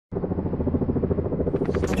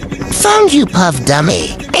Found you, Puff Dummy.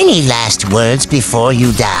 Any last words before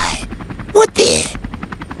you die? What the?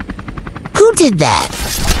 Who did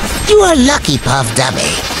that? You are lucky, Puff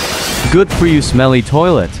Dummy. Good for you, Smelly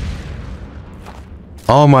Toilet.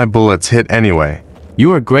 All my bullets hit anyway.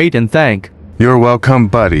 You are great and thank. You're welcome,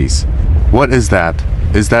 buddies. What is that?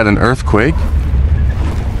 Is that an earthquake?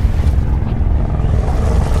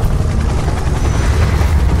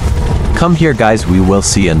 Come here, guys, we will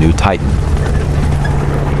see a new Titan.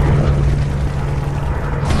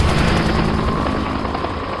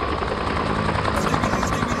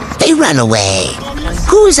 They run away.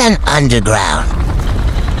 Who's an underground?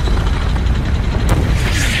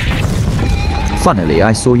 Funnily,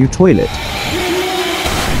 I saw you toilet.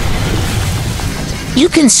 You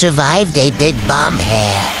can survive a big bomb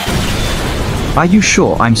hair. Are you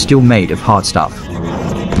sure I'm still made of hard stuff?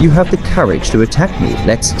 You have the courage to attack me.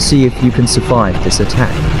 Let's see if you can survive this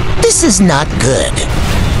attack. This is not good.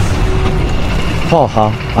 Haha,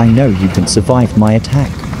 I know you can survive my attack.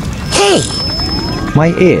 Hey! My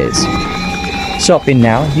ears. Stop in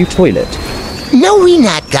now, you toilet. No, we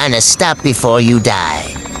not gonna stop before you die.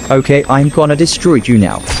 Okay, I'm gonna destroy you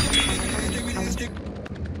now.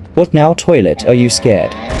 What now, toilet? Are you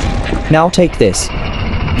scared? Now take this.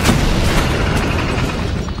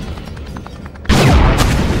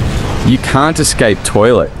 You can't escape,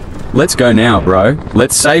 Toilet. Let's go now, bro.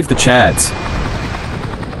 Let's save the Chads.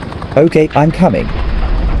 Okay, I'm coming.